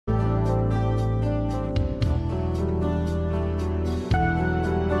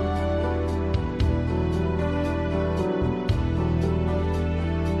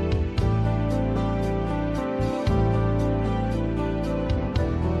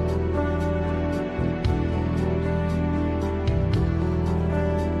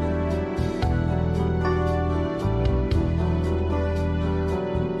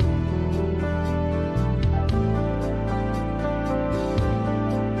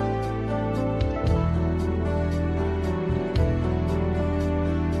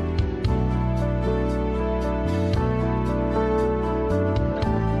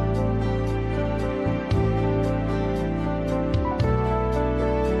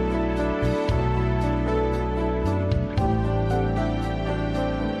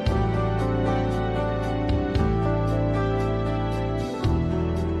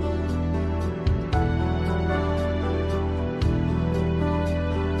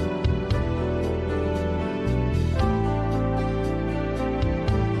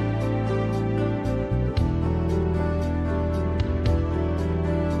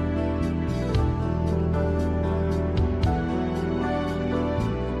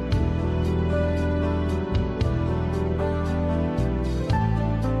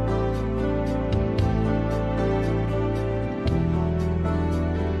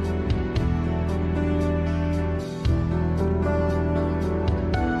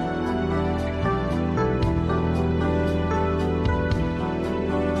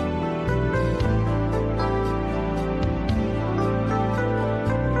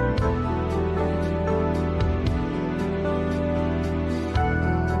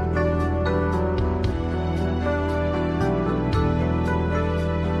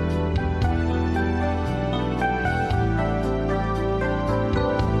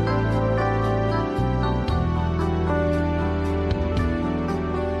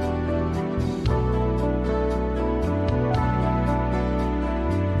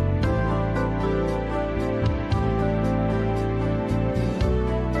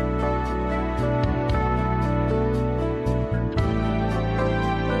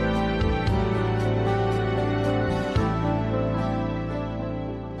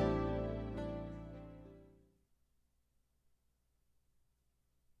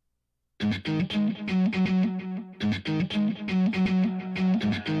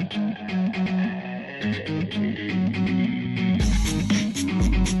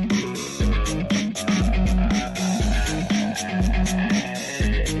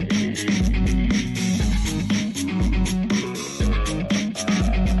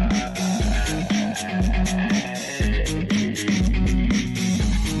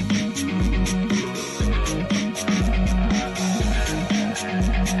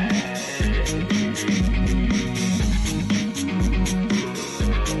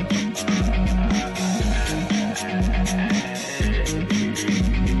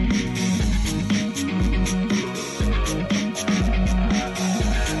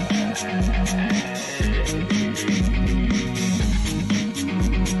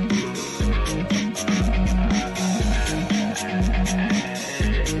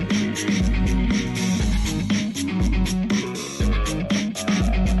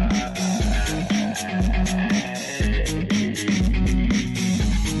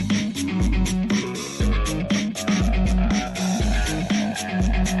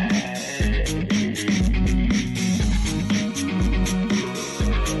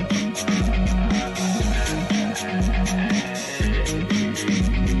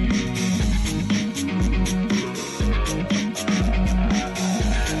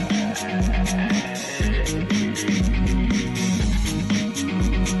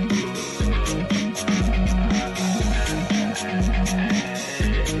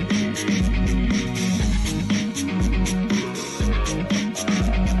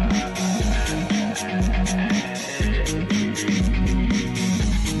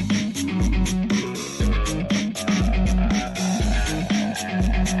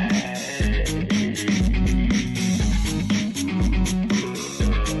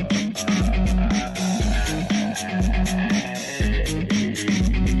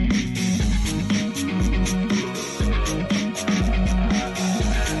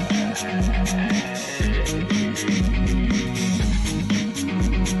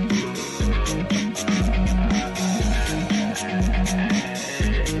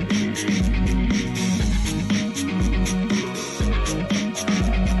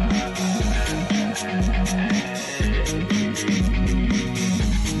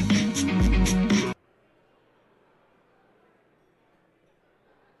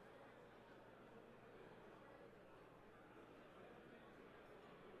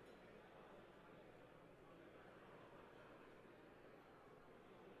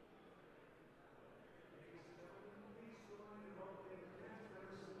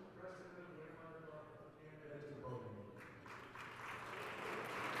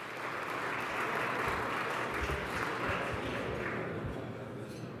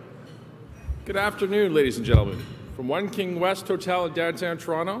Good afternoon, ladies and gentlemen. From One King West Hotel in downtown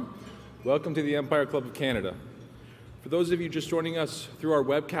Toronto, welcome to the Empire Club of Canada. For those of you just joining us through our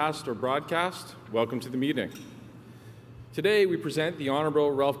webcast or broadcast, welcome to the meeting. Today, we present the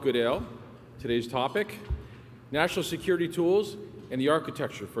Honourable Ralph Goodale. Today's topic, national security tools and the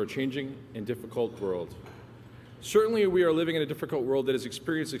architecture for a changing and difficult world. Certainly, we are living in a difficult world that has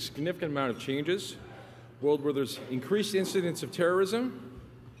experienced a significant amount of changes, a world where there's increased incidents of terrorism,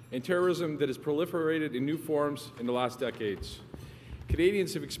 and terrorism that has proliferated in new forms in the last decades.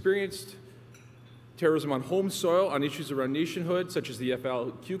 Canadians have experienced terrorism on home soil, on issues around nationhood, such as the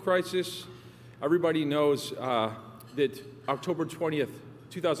FLQ crisis. Everybody knows that October 20th,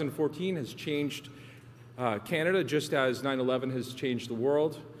 2014 has changed Canada, just as 9/11 has changed the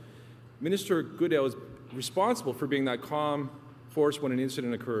world. Minister Goodale is responsible for being that calm force when an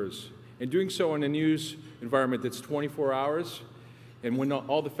incident occurs, and doing so in a news environment that's 24 hours, and when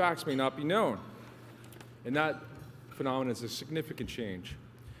all the facts may not be known. And that phenomenon is a significant change.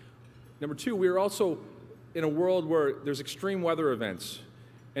 Number two, we are also in a world where there's extreme weather events.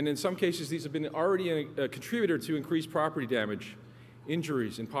 And in some cases, these have been already a contributor to increased property damage,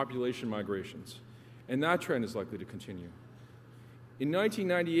 injuries, and population migrations. And that trend is likely to continue. In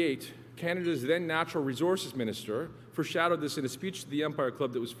 1998, Canada's then Natural Resources Minister foreshadowed this in a speech to the Empire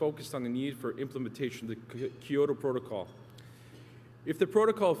Club that was focused on the need for implementation of the Kyoto Protocol. If the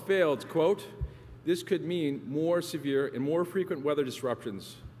protocol failed, quote, this could mean more severe and more frequent weather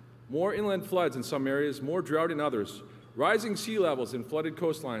disruptions, more inland floods in some areas, more drought in others, rising sea levels and flooded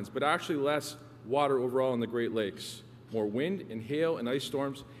coastlines, but actually less water overall in the Great Lakes, more wind and hail and ice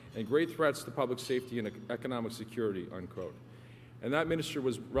storms, and great threats to public safety and economic security, unquote. And that minister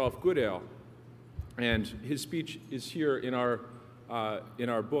was Ralph Goodale, and his speech is here in our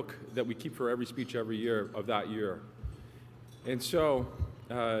book that we keep for every speech every year of that year. And so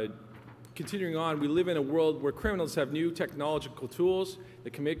continuing on, we live in a world where criminals have new technological tools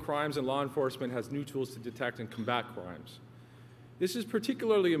that commit crimes, and law enforcement has new tools to detect and combat crimes. This is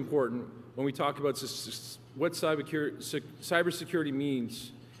particularly important when we talk about what cybersecurity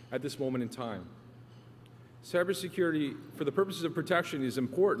means at this moment in time. Cybersecurity, for the purposes of protection, is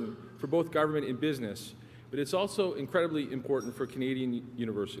important for both government and business, but it's also incredibly important for Canadian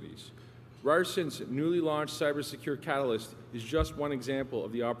universities. Ryerson's newly launched Cybersecure Catalyst is just one example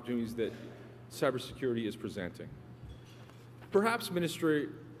of the opportunities that cybersecurity is presenting. Perhaps, Minister,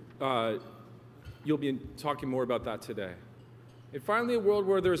 you'll be talking more about that today. And finally, a world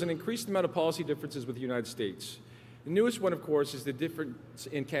where there is an increased amount of policy differences with the United States. The newest one, of course, is the difference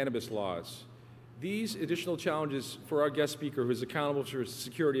in cannabis laws. These additional challenges for our guest speaker, who is accountable for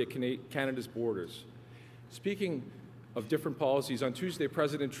security at Canada's borders. Speaking of different policies, on Tuesday,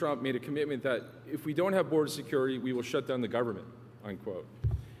 President Trump made a commitment that if we don't have border security, we will shut down the government, unquote.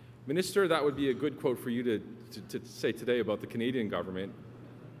 Minister, that would be a good quote for you to say today about the Canadian government.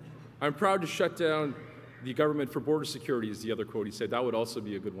 I'm proud to shut down the government for border security is the other quote he said. That would also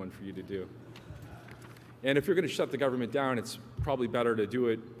be a good one for you to do. And if you're going to shut the government down, it's probably better to do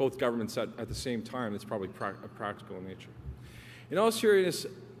it both governments at the same time. It's probably practical in nature. In all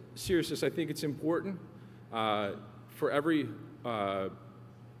seriousness, I think it's important for every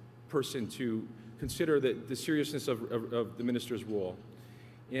person to consider the seriousness of the minister's role.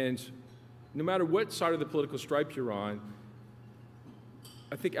 And no matter what side of the political stripe you're on,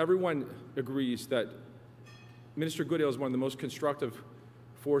 I think everyone agrees that Minister Goodale is one of the most constructive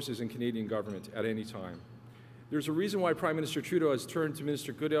forces in Canadian government at any time. There's a reason why Prime Minister Trudeau has turned to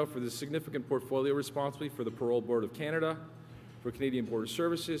Minister Goodale for the significant portfolio responsibility for the Parole Board of Canada, for Canadian Border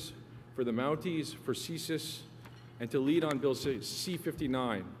Services, for the Mounties, for CSIS, and to lead on Bill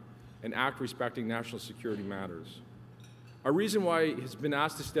C-59, an act respecting national security matters. A reason why he has been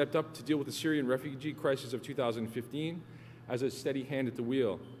asked to step up to deal with the Syrian refugee crisis of 2015 as a steady hand at the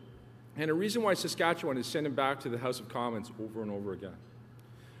wheel. And a reason why Saskatchewan has sent him back to the House of Commons over and over again.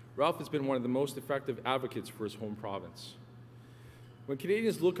 Ralph has been one of the most effective advocates for his home province. When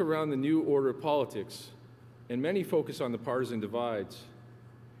Canadians look around the new order of politics, and many focus on the partisan divides,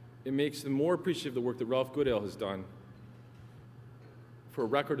 it makes them more appreciative of the work that Ralph Goodale has done for a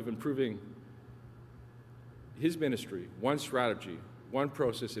record of improving his ministry, one strategy, one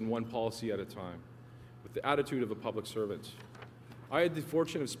process, and one policy at a time, with the attitude of a public servant. I had the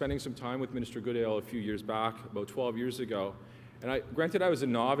fortune of spending some time with Minister Goodale a few years back, about 12 years ago, and granted I was a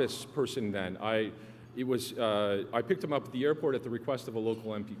novice person then. I picked him up at the airport at the request of a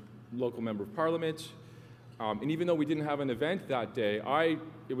local member of Parliament, and even though we didn't have an event that day,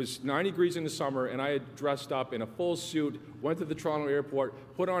 it was 90 degrees in the summer, and I had dressed up in a full suit, went to the Toronto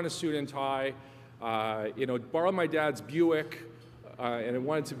airport, put on a suit and tie, borrowed my dad's Buick,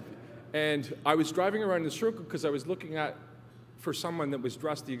 and I was driving around the circle because I was looking for someone that was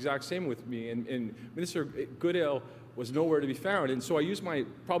dressed the exact same with me, and Minister Goodale was nowhere to be found. And so I used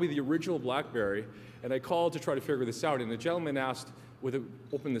probably the original BlackBerry, and I called to try to figure this out. And the gentleman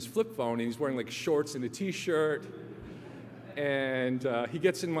opened this flip phone, and he's wearing like shorts and a t-shirt. And I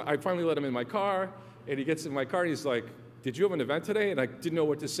finally let him in my car, and he gets in my car, and he's like, "Did you have an event today?" And I didn't know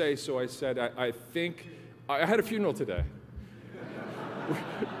what to say, so I said, I think I had a funeral today.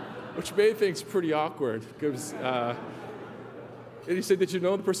 Which made things pretty awkward, because and he said, "Did you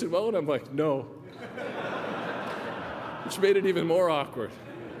know the person well?" And I'm like, "No." Which made it even more awkward.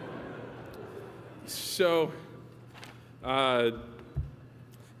 So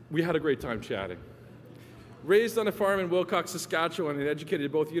we had a great time chatting. Raised on a farm in Wilcox, Saskatchewan, and educated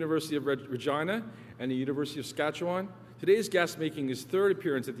at both the University of Regina and the University of Saskatchewan, today's guest, making his third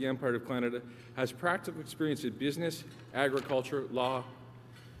appearance at the Empire of Canada, has practical experience in business, agriculture, law,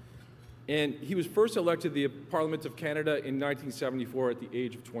 and he was first elected to the Parliament of Canada in 1974 at the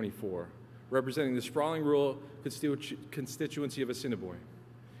age of 24, representing the sprawling rural constituency of Assiniboia.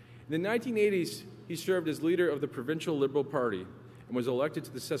 In the 1980s, he served as leader of the provincial Liberal Party and was elected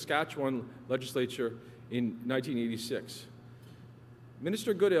to the Saskatchewan Legislature in 1986.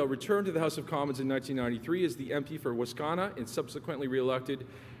 Minister Goodale returned to the House of Commons in 1993 as the MP for Wascana and subsequently re-elected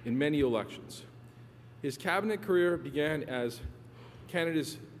in many elections. His cabinet career began as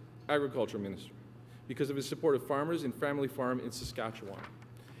Canada's agriculture minister because of his support of farmers and family farm in Saskatchewan.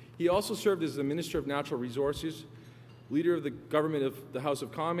 He also served as the Minister of Natural Resources, leader of the government of the House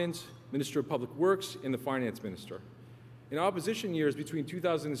of Commons, Minister of Public Works, and the Finance Minister. In opposition years between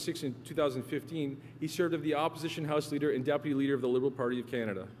 2006 and 2015, he served as the opposition House Leader and Deputy Leader of the Liberal Party of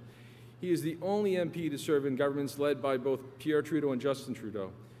Canada. He is the only MP to serve in governments led by both Pierre Trudeau and Justin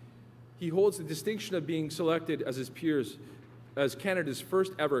Trudeau. He holds the distinction of being selected as his peers as Canada's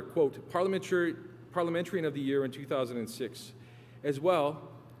first ever, quote, Parliamentarian of the Year in 2006, as well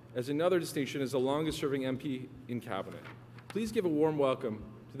as another distinction as the longest-serving MP in Cabinet. Please give a warm welcome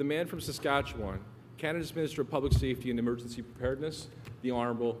to the man from Saskatchewan, Canada's Minister of Public Safety and Emergency Preparedness, the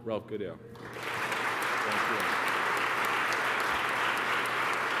Honourable Ralph Goodale. Thank you.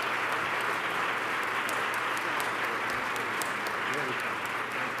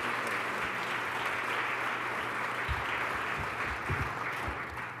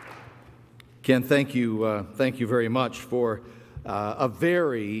 Ken, thank you very much for a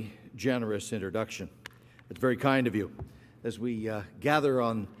very generous introduction. It's very kind of you. As we gather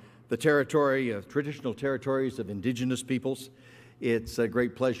on the territory, traditional territories of Indigenous peoples, it's a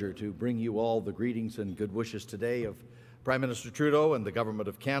great pleasure to bring you all the greetings and good wishes today of Prime Minister Trudeau and the Government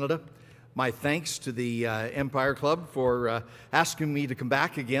of Canada. My thanks to the Empire Club for asking me to come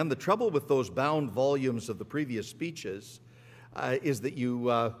back again. The trouble with those bound volumes of the previous speeches is that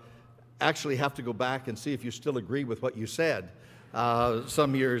you actually have to go back and see if you still agree with what you said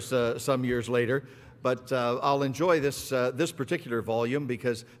some years later. But I'll enjoy this particular volume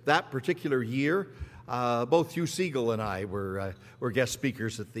because that particular year, both Hugh Segal and I were guest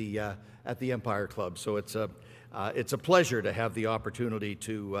speakers at the Empire Club. So it's a pleasure to have the opportunity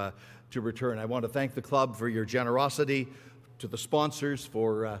to return. I want to thank the club for your generosity, to the sponsors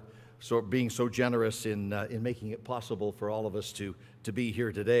for being so generous in making it possible for all of us to be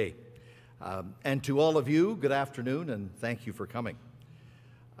here today. And to all of you, good afternoon, and thank you for coming.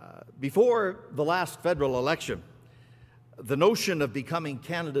 Before the last federal election, the notion of becoming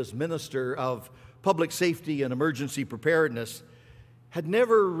Canada's Minister of Public Safety and Emergency Preparedness had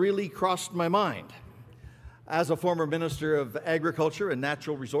never really crossed my mind. As a former Minister of Agriculture and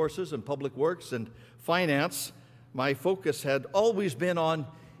Natural Resources and Public Works and Finance, my focus had always been on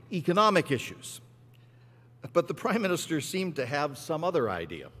economic issues. But the Prime Minister seemed to have some other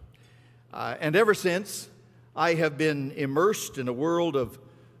idea. And ever since, I have been immersed in a world of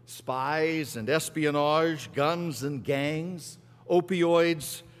spies and espionage, guns and gangs,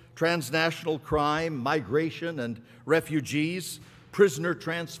 opioids, transnational crime, migration and refugees, prisoner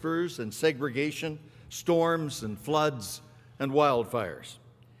transfers and segregation, storms and floods and wildfires.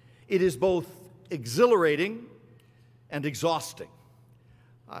 It is both exhilarating and exhausting.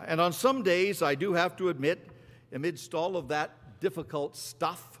 And on some days, I do have to admit, amidst all of that difficult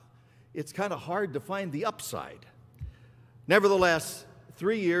stuff, it's kind of hard to find the upside. Nevertheless,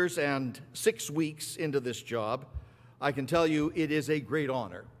 3 years and 6 weeks into this job, I can tell you it is a great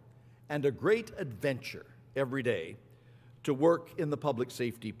honor and a great adventure every day to work in the public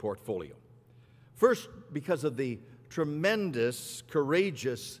safety portfolio. First, because of the tremendous,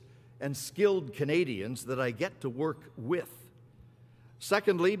 courageous, and skilled Canadians that I get to work with.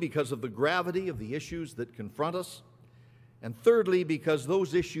 Secondly, because of the gravity of the issues that confront us. And thirdly, because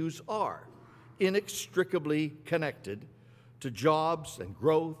those issues are inextricably connected to jobs and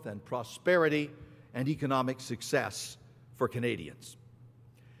growth and prosperity and economic success for Canadians.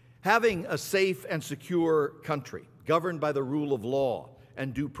 Having a safe and secure country governed by the rule of law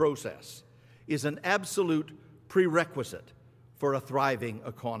and due process is an absolute prerequisite for a thriving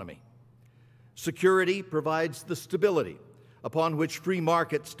economy. Security provides the stability upon which free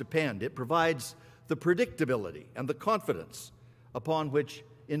markets depend. It provides the predictability and the confidence upon which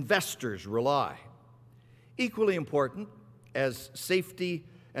investors rely. Equally important, as safety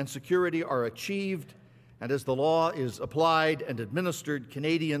and security are achieved and as the law is applied and administered,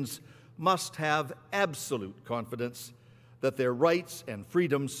 Canadians must have absolute confidence that their rights and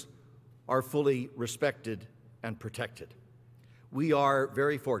freedoms are fully respected and protected. We are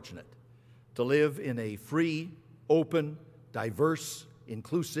very fortunate to live in a free, open, diverse,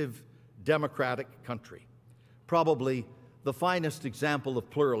 inclusive, democratic country, probably the finest example of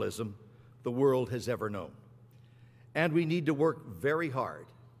pluralism the world has ever known. And we need to work very hard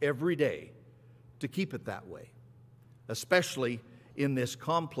every day to keep it that way, especially in this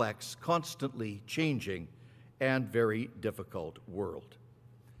complex, constantly changing, and very difficult world.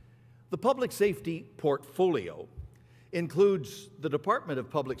 The public safety portfolio includes the Department of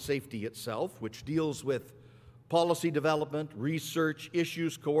Public Safety itself, which deals with policy development, research,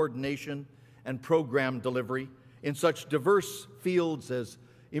 issues coordination, and program delivery in such diverse fields as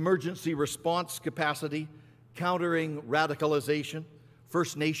emergency response capacity, countering radicalization,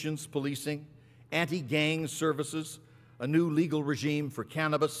 First Nations policing, anti-gang services, a new legal regime for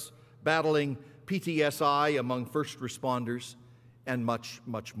cannabis, battling PTSI among first responders, and much,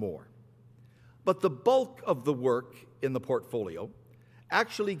 much more. But the bulk of the work in the portfolio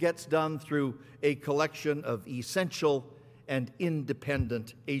actually gets done through a collection of essential and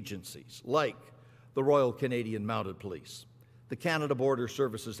independent agencies like the Royal Canadian Mounted Police, the Canada Border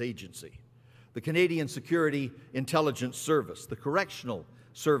Services Agency, the Canadian Security Intelligence Service, the Correctional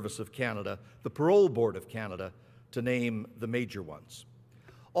Service of Canada, the Parole Board of Canada, to name the major ones.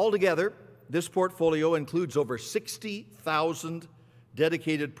 Altogether, this portfolio includes over 60,000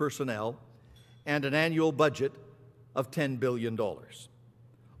 dedicated personnel and an annual budget of $10 billion,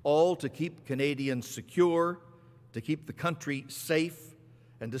 all to keep Canadians secure, to keep the country safe,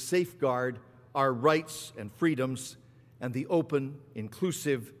 and to safeguard our rights and freedoms and the open,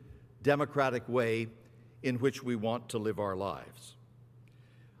 inclusive, democratic way in which we want to live our lives.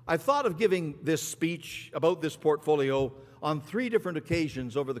 I've thought of giving this speech about this portfolio on 3 different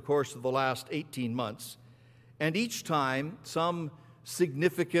occasions over the course of the last 18 months, and each time some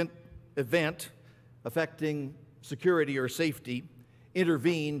significant event affecting security or safety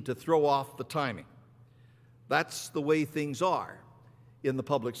intervened to throw off the timing. That's the way things are in the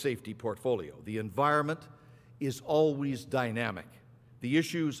public safety portfolio. The environment is always dynamic. The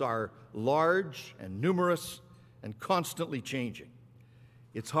issues are large and numerous and constantly changing.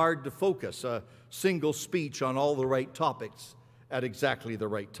 It's hard to focus a single speech on all the right topics at exactly the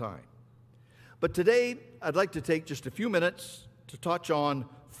right time. But today, I'd like to take just a few minutes to touch on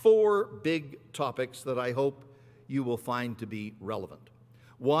 4 big topics that I hope you will find to be relevant.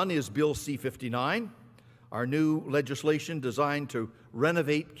 One is Bill C-59, our new legislation designed to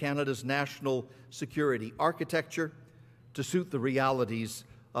renovate Canada's national security architecture to suit the realities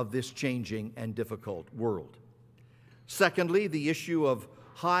of this changing and difficult world. Secondly, the issue of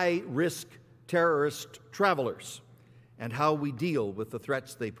high-risk terrorist travelers and how we deal with the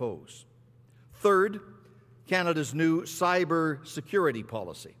threats they pose. Third, Canada's new cyber security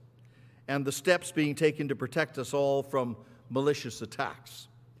policy and the steps being taken to protect us all from malicious attacks.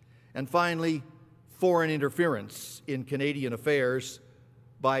 And finally, foreign interference in Canadian affairs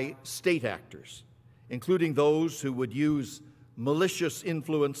by state actors, including those who would use malicious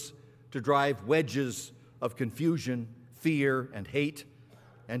influence to drive wedges of confusion, fear, and hate,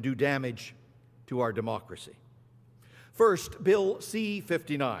 and do damage to our democracy. First, Bill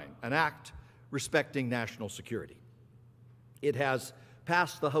C-59, an act respecting national security. It has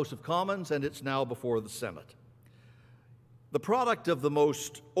passed the House of Commons, and it's now before the Senate. The product of the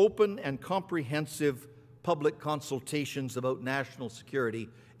most open and comprehensive public consultations about national security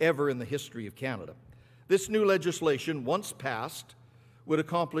ever in the history of Canada. This new legislation, once passed, would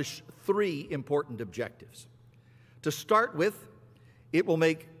accomplish 3 important objectives. To start with, it will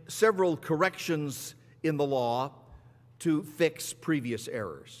make several corrections in the law to fix previous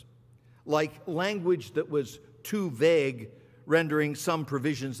errors, like language that was too vague, rendering some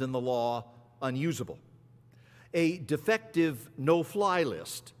provisions in the law unusable, a defective no-fly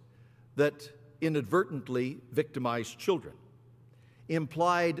list that inadvertently victimized children,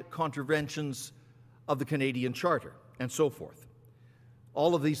 implied contraventions of the Canadian Charter, and so forth.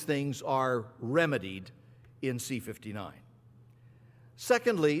 All of these things are remedied in C-59.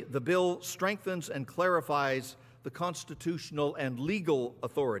 Secondly, the bill strengthens and clarifies the constitutional and legal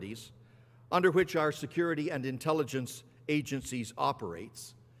authorities under which our security and intelligence agencies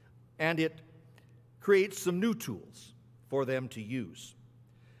operates, and it creates some new tools for them to use.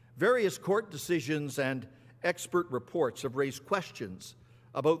 Various court decisions and expert reports have raised questions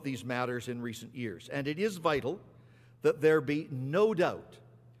about these matters in recent years, and it is vital that there be no doubt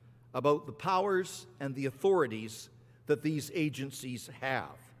about the powers and the authorities that these agencies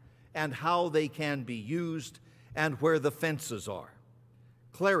have and how they can be used and where the fences are.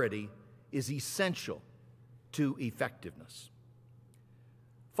 Clarity is essential to effectiveness.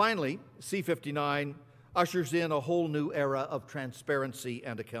 Finally, C-59 ushers in a whole new era of transparency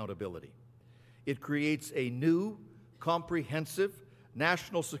and accountability. It creates a new, comprehensive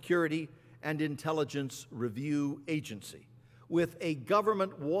national security and intelligence review agency with a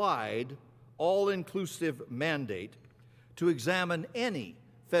government-wide, all-inclusive mandate to examine any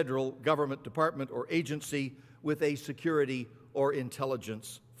federal government department or agency with a security or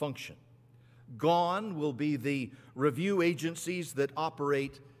intelligence function. Gone will be the review agencies that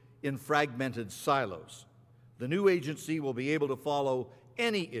operate in fragmented silos. The new agency will be able to follow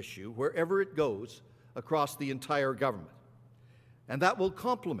any issue wherever it goes across the entire government. And that will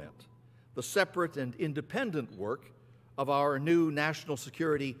complement the separate and independent work of our new National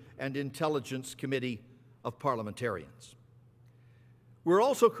Security and Intelligence Committee of Parliamentarians. We're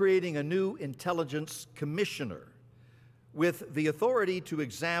also creating a new Intelligence Commissioner with the authority to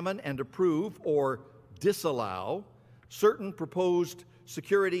examine and approve or disallow certain proposed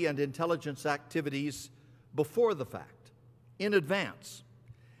security and intelligence activities before the fact, in advance.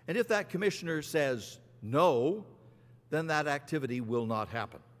 And if that commissioner says no, then that activity will not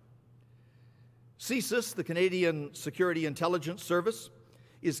happen. CSIS, the Canadian Security Intelligence Service,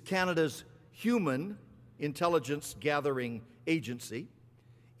 is Canada's human intelligence gathering agency.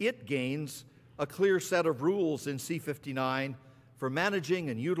 It gains a clear set of rules in C-59 for managing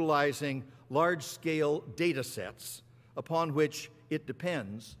and utilizing large-scale data sets upon which it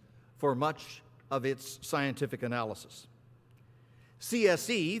depends for much of its scientific analysis.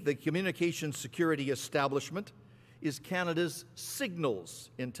 CSE, the Communications Security Establishment, is Canada's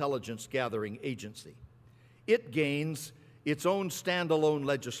signals intelligence gathering agency. It gains its own standalone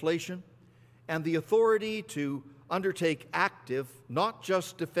legislation and the authority to undertake active, not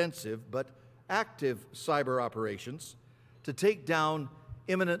just defensive, but active cyber operations to take down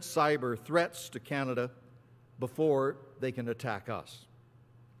imminent cyber threats to Canada before they can attack us.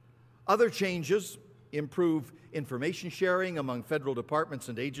 Other changes improve information sharing among federal departments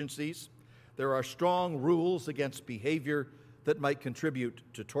and agencies. There are strong rules against behavior that might contribute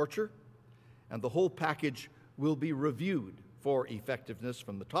to torture, and the whole package will be reviewed for effectiveness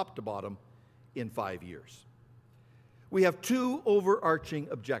from the top to bottom in 5 years. We have two overarching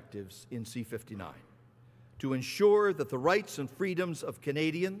objectives in C-59: to ensure that the rights and freedoms of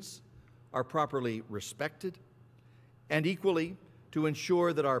Canadians are properly respected, and equally, to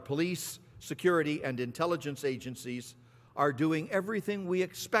ensure that our police, security, and intelligence agencies are doing everything we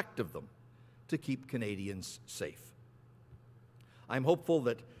expect of them to keep Canadians safe. I'm hopeful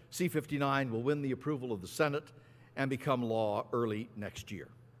that C-59 will win the approval of the Senate and become law early next year.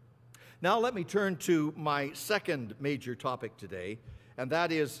 Now let me turn to my second major topic today, and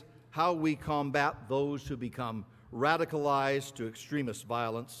that is how we combat those who become radicalized to extremist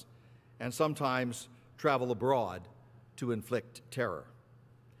violence and sometimes travel abroad to inflict terror.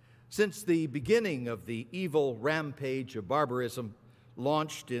 Since the beginning of the evil rampage of barbarism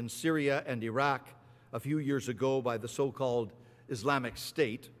launched in Syria and Iraq a few years ago by the so-called Islamic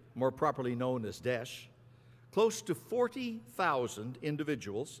State, more properly known as Daesh, close to 40,000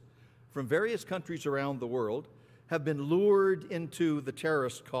 individuals from various countries around the world have been lured into the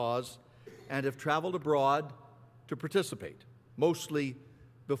terrorist cause and have traveled abroad to participate, mostly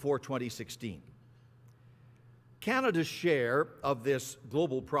before 2016. Canada's share of this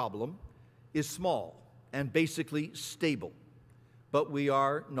global problem is small and basically stable, but we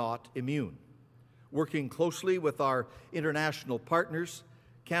are not immune. Working closely with our international partners,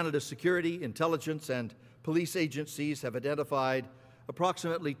 Canada's security, intelligence, and police agencies have identified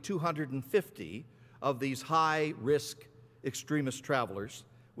approximately 250 of these high-risk extremist travelers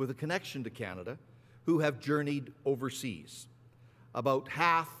with a connection to Canada who have journeyed overseas. About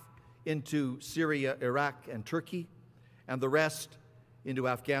half into Syria, Iraq, and Turkey, and the rest into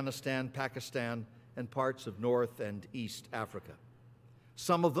Afghanistan, Pakistan, and parts of North and East Africa.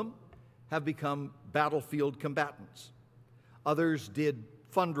 Some of them have become battlefield combatants. Others did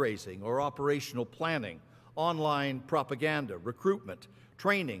fundraising or operational planning, online propaganda, recruitment,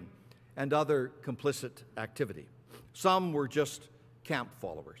 training, and other complicit activity. Some were just camp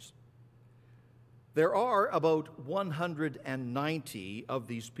followers. There are about 190 of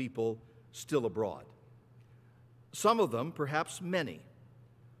these people still abroad. Some of them, perhaps many,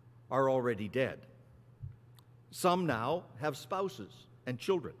 are already dead. Some now have spouses and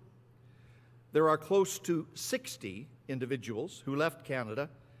children. There are close to 60 individuals who left Canada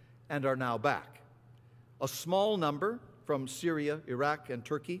and are now back. A small number from Syria, Iraq, and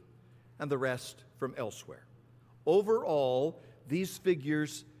Turkey, and the rest from elsewhere. Overall, these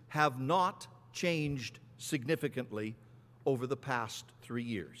figures have not changed significantly over the past 3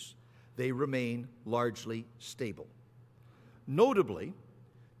 years. They remain largely stable. Notably,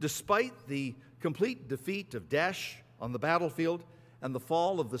 despite the complete defeat of Daesh on the battlefield and the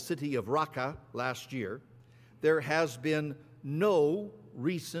fall of the city of Raqqa last year, there has been no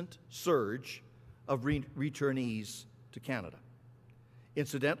recent surge of returnees to Canada.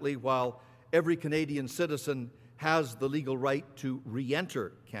 Incidentally, while every Canadian citizen has the legal right to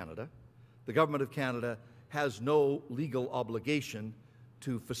re-enter Canada, the Government of Canada has no legal obligation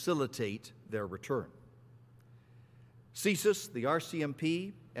to facilitate their return. CSIS, the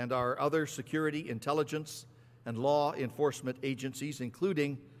RCMP, and our other security, intelligence, and law enforcement agencies,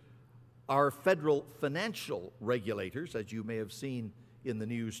 including our federal financial regulators, as you may have seen in the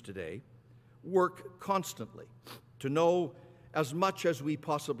news today, work constantly to know as much as we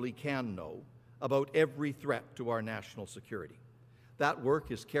possibly can know about every threat to our national security. That work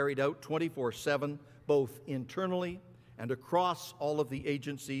is carried out 24/7, both internally and across all of the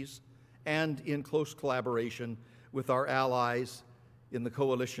agencies, and in close collaboration with our allies in the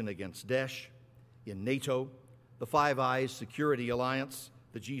coalition against Daesh, in NATO, the Five Eyes Security Alliance,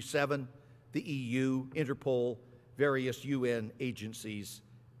 the G7, the EU, Interpol, various UN agencies,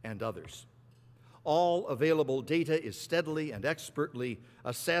 and others. All available data is steadily and expertly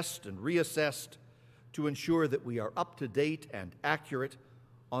assessed and reassessed to ensure that we are up to date and accurate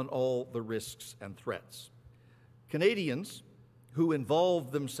on all the risks and threats. Canadians who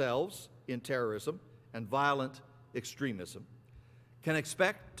involve themselves in terrorism and violent extremism can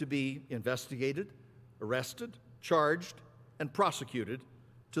expect to be investigated, arrested, charged, and prosecuted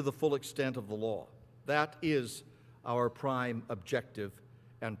to the full extent of the law. That is our prime objective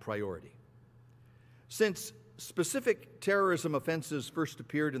and priority. Since specific terrorism offenses first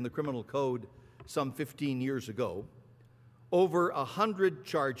appeared in the Criminal Code some 15 years ago, over 100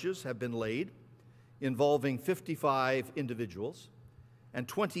 charges have been laid involving 55 individuals, and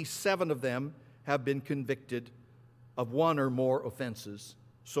 27 of them have been convicted of one or more offenses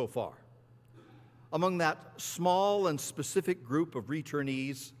so far. Among that small and specific group of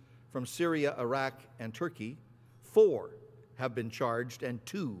returnees from Syria, Iraq, and Turkey, 4 have been charged and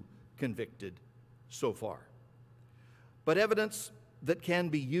 2 convicted so far. But evidence that can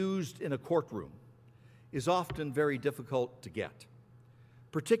be used in a courtroom is often very difficult to get,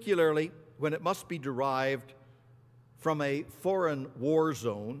 particularly when it must be derived from a foreign war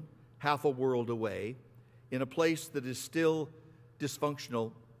zone half a world away in a place that is still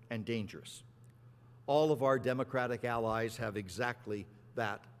dysfunctional and dangerous. All of our democratic allies have exactly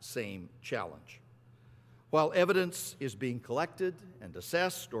that same challenge. While evidence is being collected and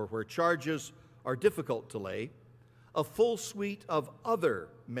assessed, or where charges are difficult to lay, a full suite of other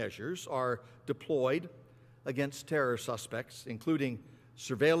measures are deployed against terror suspects, including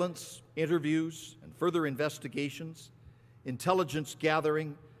surveillance, interviews, and further investigations, intelligence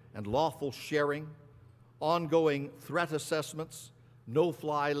gathering and lawful sharing, ongoing threat assessments,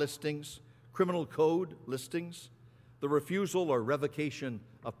 no-fly listings, criminal code listings, the refusal or revocation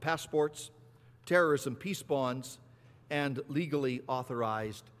of passports, terrorism peace bonds, and legally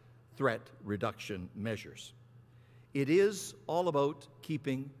authorized threat reduction measures. It is all about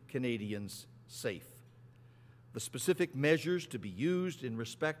keeping Canadians safe. The specific measures to be used in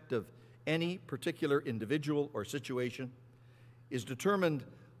respect of any particular individual or situation is determined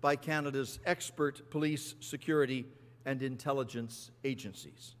by Canada's expert police, security, and intelligence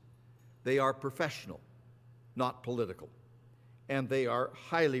agencies. They are professional, not political, and they are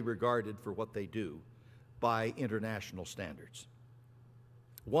highly regarded for what they do by international standards.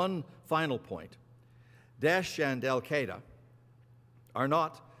 One final point: Daesh and Al-Qaeda are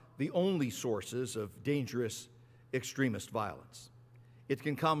not the only sources of dangerous extremist violence. It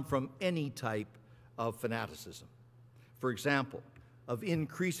can come from any type of fanaticism. For example, of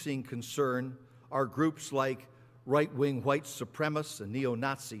increasing concern are groups like right-wing white supremacists and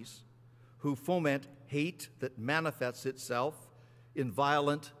neo-Nazis who foment hate that manifests itself in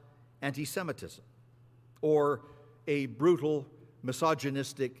violent anti-Semitism, or a brutal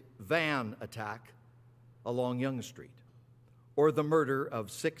misogynistic van attack along Yonge Street, or the murder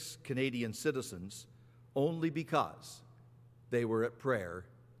of 6 Canadian citizens only because they were at prayer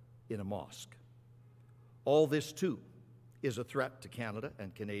in a mosque. All this, too, is a threat to Canada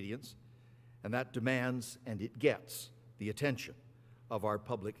and Canadians, and that demands, and it gets, the attention of our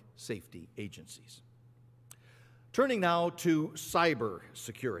public safety agencies. Turning now to cyber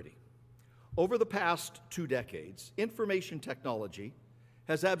security. Over the past 2 decades, information technology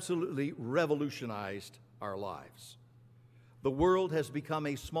has absolutely revolutionized our lives. The world has become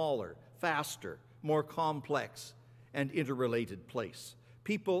a smaller, faster, more complex, and interrelated place.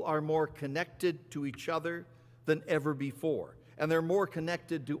 People are more connected to each other than ever before, and they're more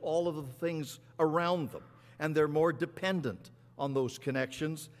connected to all of the things around them, and they're more dependent on those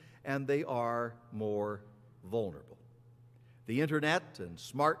connections, and they are more vulnerable. The internet and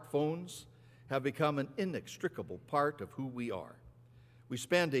smartphones have become an inextricable part of who we are. We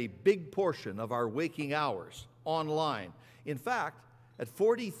spend a big portion of our waking hours online. In fact, at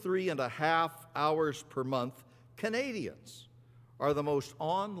 43.5 hours per month, Canadians are the most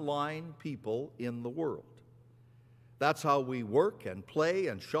online people in the world. That's how we work and play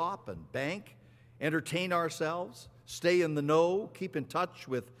and shop and bank, entertain ourselves, stay in the know, keep in touch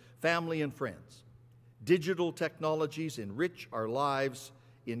with family and friends. Digital technologies enrich our lives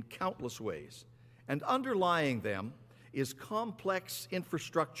in countless ways, and underlying them is complex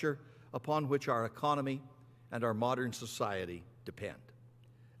infrastructure upon which our economy and our modern society depend.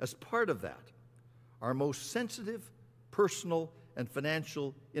 As part of that, our most sensitive personal and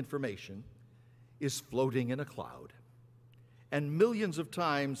financial information is floating in a cloud. And millions of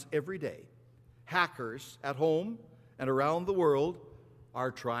times every day, hackers at home and around the world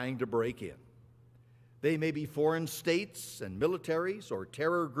are trying to break in. They may be foreign states and militaries, or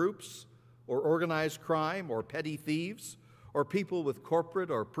terror groups, or organized crime, or petty thieves, or people with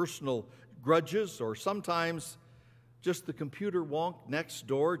corporate or personal grudges, or sometimes just the computer wonk next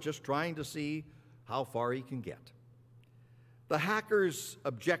door just trying to see how far he can get. The hackers'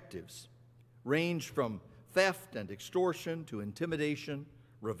 objectives range from theft and extortion to intimidation,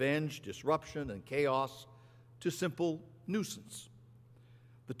 revenge, disruption, and chaos to simple nuisance.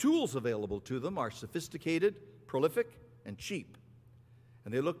 The tools available to them are sophisticated, prolific, and cheap,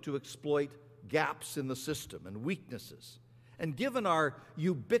 and they look to exploit gaps in the system and weaknesses. And given our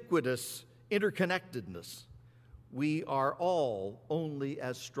ubiquitous interconnectedness, we are all only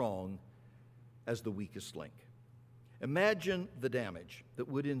as strong as the weakest link. Imagine the damage that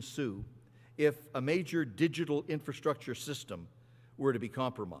would ensue if a major digital infrastructure system were to be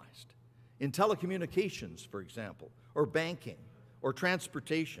compromised. In telecommunications, for example, or banking, or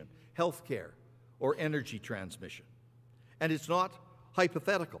transportation, healthcare, or energy transmission. And it's not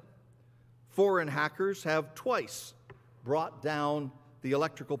hypothetical. Foreign hackers have twice brought down the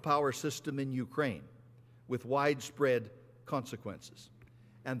electrical power system in Ukraine with widespread consequences.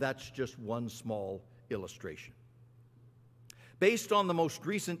 And that's just one small illustration. Based on the most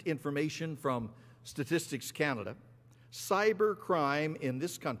recent information from Statistics Canada, cybercrime in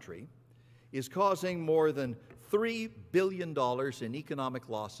this country is causing more than $3 billion in economic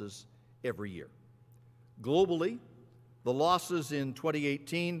losses every year. Globally, the losses in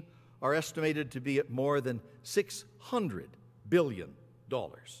 2018 are estimated to be at more than $600 billion.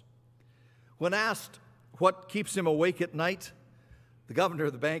 When asked what keeps him awake at night, the Governor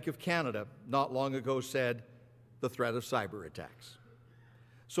of the Bank of Canada not long ago said, the threat of cyber attacks.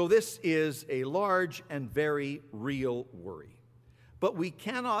 So this is a large and very real worry. But we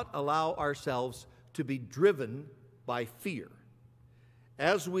cannot allow ourselves to be driven by fear.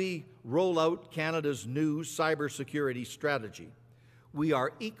 As we roll out Canada's new cybersecurity strategy, we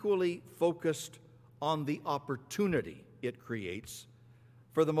are equally focused on the opportunity it creates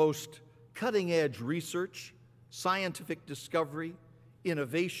for the most cutting-edge research, scientific discovery,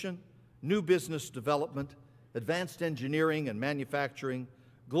 innovation, new business development, advanced engineering and manufacturing,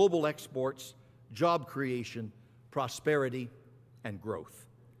 global exports, job creation, prosperity, and growth.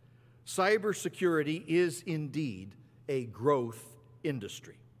 Cybersecurity is indeed a growth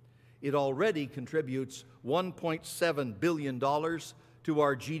industry. It already contributes $1.7 billion to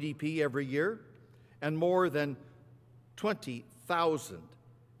our GDP every year and more than 20,000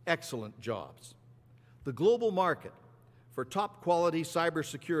 excellent jobs. The global market for top-quality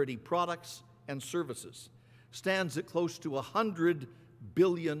cybersecurity products and services stands at close to $100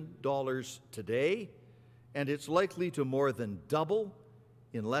 billion today, and it's likely to more than double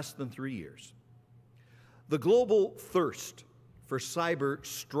in less than 3 years. The global thirst for cyber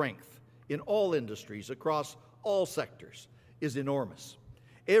strength in all industries across all sectors is enormous.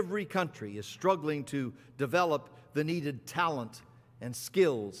 Every country is struggling to develop the needed talent and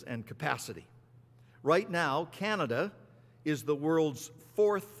skills and capacity. Right now, Canada is the world's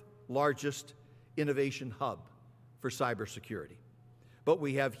fourth largest innovation hub for cybersecurity. But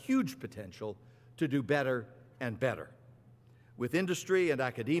we have huge potential to do better and better. With industry and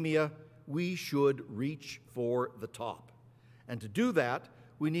academia, we should reach for the top. And to do that,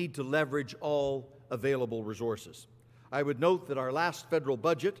 we need to leverage all available resources. I would note that our last federal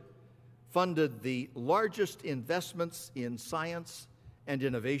budget funded the largest investments in science and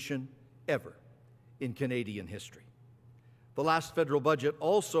innovation ever in Canadian history. The last federal budget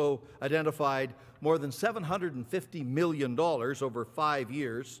also identified more than $750 million over 5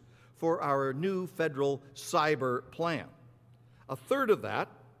 years for our new federal cyber plan. A third of that,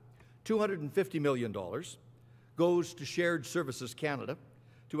 $250 million, goes to Shared Services Canada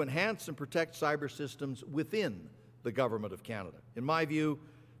to enhance and protect cyber systems within the Government of Canada. In my view,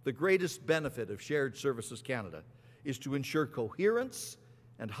 the greatest benefit of Shared Services Canada is to ensure coherence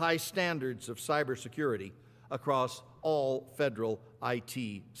and high standards of cybersecurity across all federal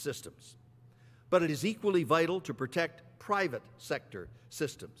IT systems. But it is equally vital to protect private sector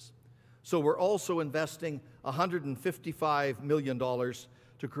systems. So we're also investing $155 million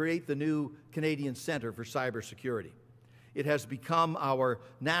to create the new Canadian Centre for Cybersecurity. It has become our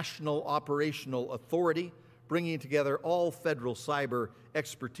national operational authority, bringing together all federal cyber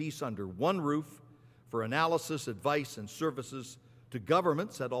expertise under one roof for analysis, advice, and services to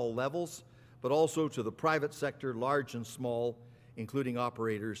governments at all levels, but also to the private sector, large and small, including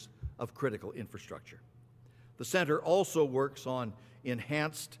operators of critical infrastructure. The Centre also works on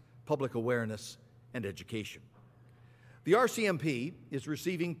enhanced public awareness and education. The RCMP is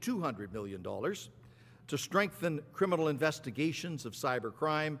receiving $200 million to strengthen criminal investigations of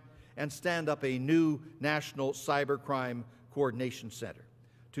cybercrime and stand up a new National Cybercrime Coordination Centre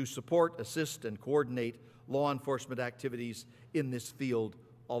to support, assist, and coordinate law enforcement activities in this field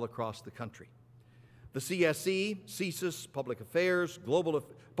all across the country. The CSE, CSIS, Public Affairs,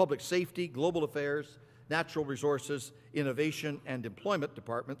 Public Safety, Global Affairs, Natural Resources, Innovation, and Employment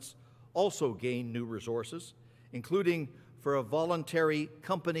departments also gain new resources, including for a voluntary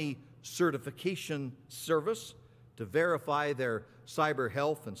company certification service to verify their cyber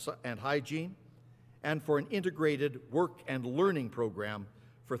health and hygiene, and for an integrated work and learning program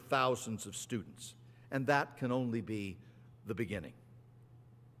for thousands of students. And that can only be the beginning.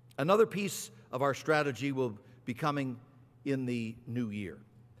 Another piece of our strategy will be coming in the new year.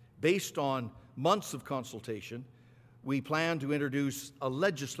 Based on months of consultation, we plan to introduce a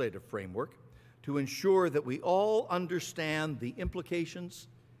legislative framework to ensure that we all understand the implications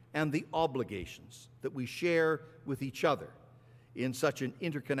and the obligations that we share with each other in such an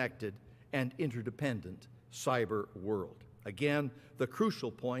interconnected and interdependent cyber world. Again, the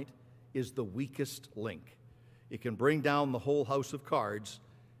crucial point is the weakest link. It can bring down the whole house of cards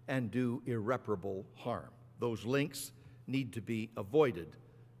and do irreparable harm. Those links need to be avoided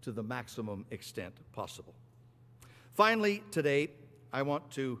to the maximum extent possible. Finally, today, I want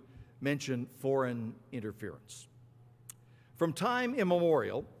to mention foreign interference. From time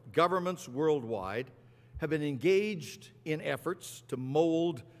immemorial, governments worldwide have been engaged in efforts to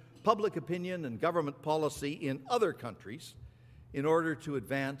mold public opinion and government policy in other countries in order to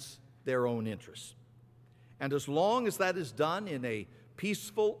advance their own interests. And as long as that is done in a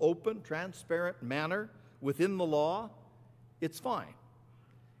peaceful, open, transparent manner within the law, it's fine.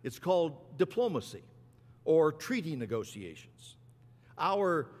 It's called diplomacy or treaty negotiations.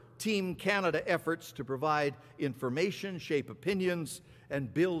 Our Team Canada efforts to provide information, shape opinions,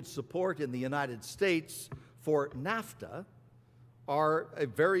 and build support in the United States for NAFTA are a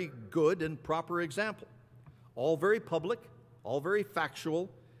very good and proper example. All very public, all very factual,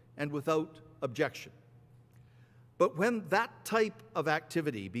 and without objection. But when that type of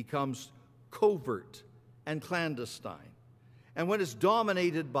activity becomes covert and clandestine, and when it's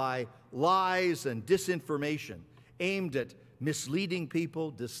dominated by lies and disinformation aimed at misleading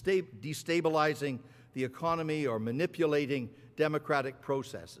people, destabilizing the economy, or manipulating democratic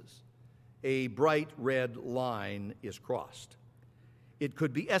processes, a bright red line is crossed. It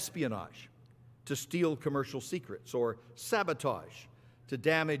could be espionage to steal commercial secrets, or sabotage to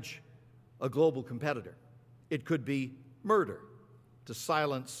damage a global competitor. It could be murder to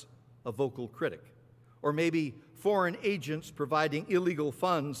silence a vocal critic, or maybe foreign agents providing illegal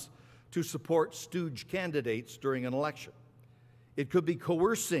funds to support stooge candidates during an election. It could be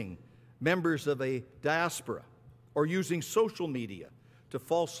coercing members of a diaspora, or using social media to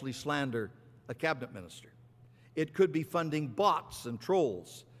falsely slander a cabinet minister. It could be funding bots and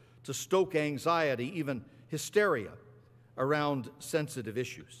trolls to stoke anxiety, even hysteria, around sensitive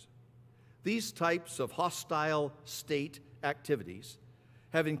issues. These types of hostile state activities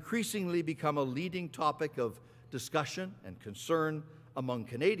have increasingly become a leading topic of discussion and concern among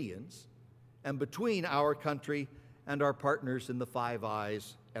Canadians and between our country and our partners in the Five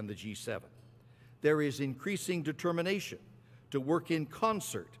Eyes and the G7. There is increasing determination to work in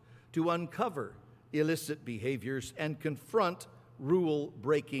concert to uncover illicit behaviors and confront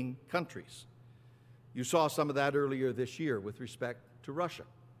rule-breaking countries. You saw some of that earlier this year with respect to Russia,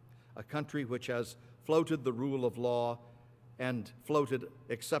 a country which has flouted the rule of law and floated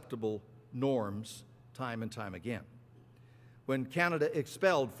acceptable norms time and time again. When Canada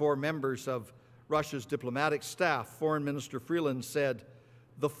expelled 4 members of Russia's diplomatic staff, Foreign Minister Freeland said,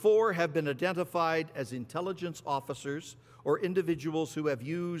 "The 4 have been identified as intelligence officers or individuals who have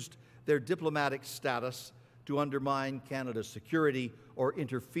used their diplomatic status to undermine Canada's security or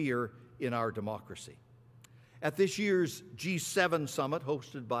interfere in our democracy." At this year's G7 summit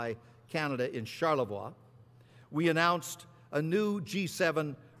hosted by Canada in Charlevoix, we announced a new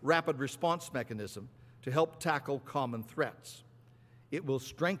G7 rapid response mechanism to help tackle common threats. It will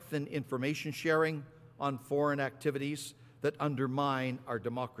strengthen information sharing on foreign activities that undermine our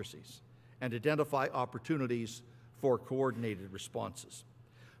democracies and identify opportunities for coordinated responses.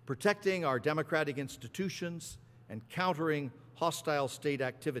 Protecting our democratic institutions and countering hostile state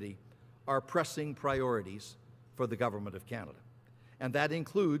activity are pressing priorities for the Government of Canada. And that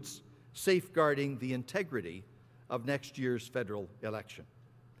includes safeguarding the integrity of next year's federal election.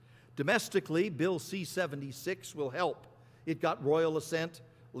 Domestically, Bill C-76 will help. It got royal assent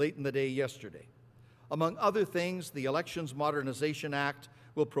late in the day yesterday. Among other things, the Elections Modernization Act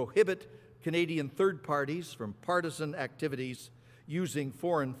will prohibit Canadian third parties from partisan activities using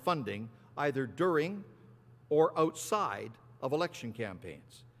foreign funding either during or outside of election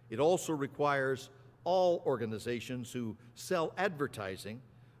campaigns. It also requires all organizations who sell advertising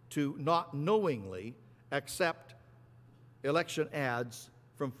to not knowingly accept election ads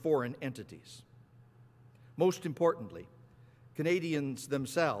from foreign entities. Most importantly, Canadians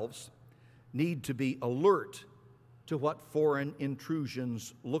themselves need to be alert to what foreign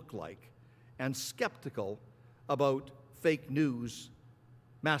intrusions look like and skeptical about fake news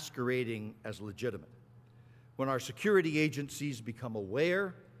masquerading as legitimate. When our security agencies become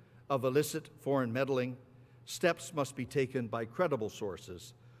aware of illicit foreign meddling, steps must be taken by credible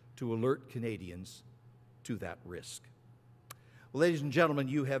sources to alert Canadians to that risk. Well, ladies and gentlemen,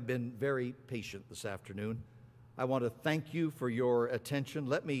 you have been very patient this afternoon. I want to thank you for your attention.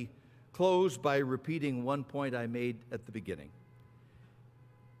 Let me close by repeating one point I made at the beginning.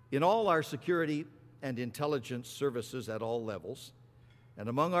 In all our security and intelligence services at all levels, and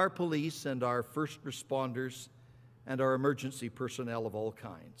among our police and our first responders and our emergency personnel of all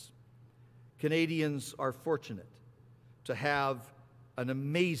kinds, Canadians are fortunate to have an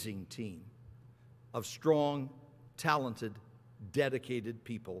amazing team of strong, talented, dedicated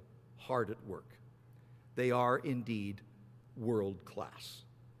people hard at work. They are indeed world class.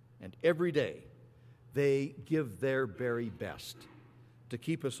 And every day they give their very best to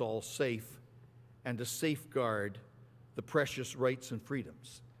keep us all safe and to safeguard the precious rights and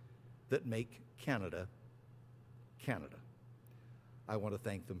freedoms that make Canada, Canada. I want to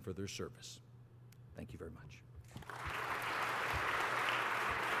thank them for their service. Thank you very much.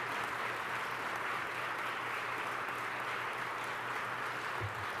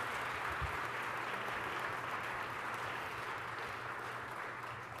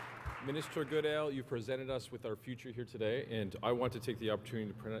 Minister Goodale, you presented us with our future here today, and I want to take the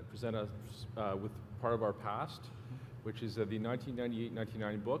opportunity to present us with part of our past, which is the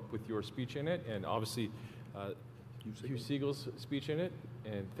 1998-1990 book with your speech in it, and obviously Hugh Siegel's speech in it.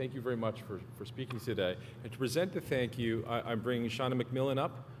 And thank you very much for speaking today. And to present the thank you, I'm bringing Shauna McMillan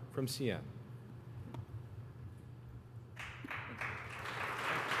up from CN.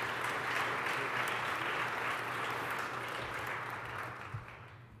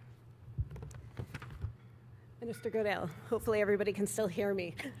 Minister Goodale, hopefully everybody can still hear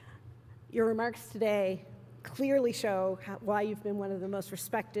me. Your remarks today clearly show why you've been one of the most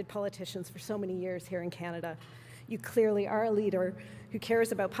respected politicians for so many years here in Canada. You clearly are a leader who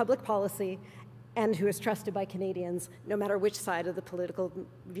cares about public policy and who is trusted by Canadians, no matter which side of the political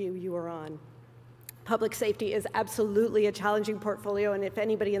view you are on. Public safety is absolutely a challenging portfolio, and if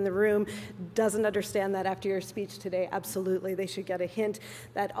anybody in the room doesn't understand that after your speech today, absolutely, they should get a hint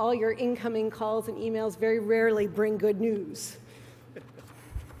that all your incoming calls and emails very rarely bring good news.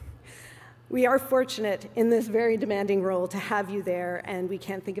 We are fortunate in this very demanding role to have you there, and we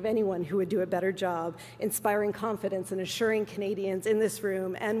can't think of anyone who would do a better job inspiring confidence and assuring Canadians in this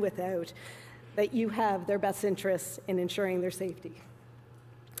room and without that you have their best interests in ensuring their safety.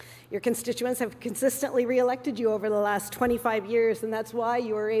 Your constituents have consistently re-elected you over the last 25 years, and that's why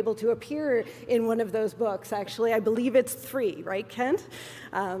you were able to appear in one of those books. Actually, I believe it's 3, right, Kent,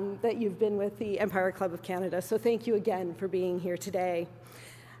 that you've been with the Empire Club of Canada. So thank you again for being here today.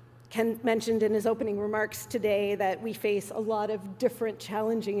 Ken mentioned in his opening remarks today that we face a lot of different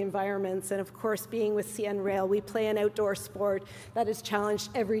challenging environments, and of course, being with CN Rail, we play an outdoor sport that is challenged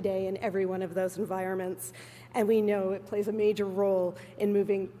every day in every one of those environments, and we know it plays a major role in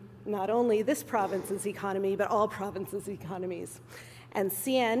moving not only this province's economy, but all provinces' economies. And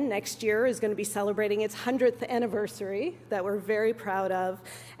CN next year is going to be celebrating its 100th anniversary that we're very proud of.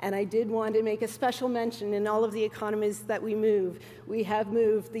 And I did want to make a special mention in all of the economies that we move. We have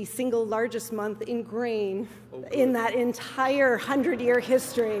moved the single largest month in grain in that entire 100-year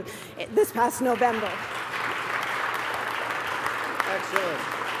history this past November. Excellent.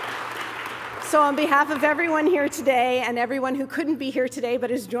 So on behalf of everyone here today and everyone who couldn't be here today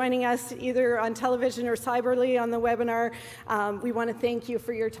but is joining us either on television or cyberly on the webinar, we want to thank you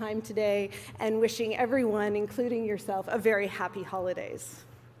for your time today and wishing everyone, including yourself, a very happy holidays.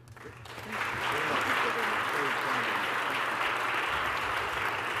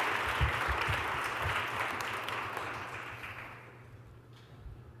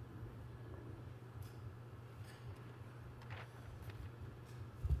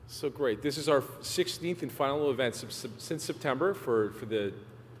 So great. This is our 16th and final event since September for the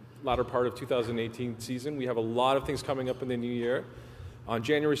latter part of 2018 season. We have a lot of things coming up in the new year. On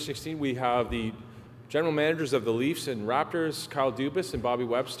January 16th, we have the general managers of the Leafs and Raptors, Kyle Dubas and Bobby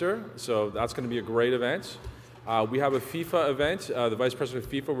Webster. So that's going to be a great event. We have a FIFA event. The Vice President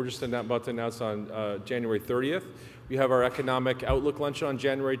of FIFA, we're just about to announce on January 30th. We have our Economic Outlook Lunch on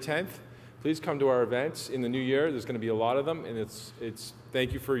January 10th. Please come to our events in the new year. There's going to be a lot of them, and it's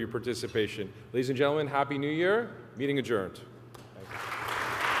thank you for your participation. Ladies and gentlemen, Happy New Year. Meeting adjourned.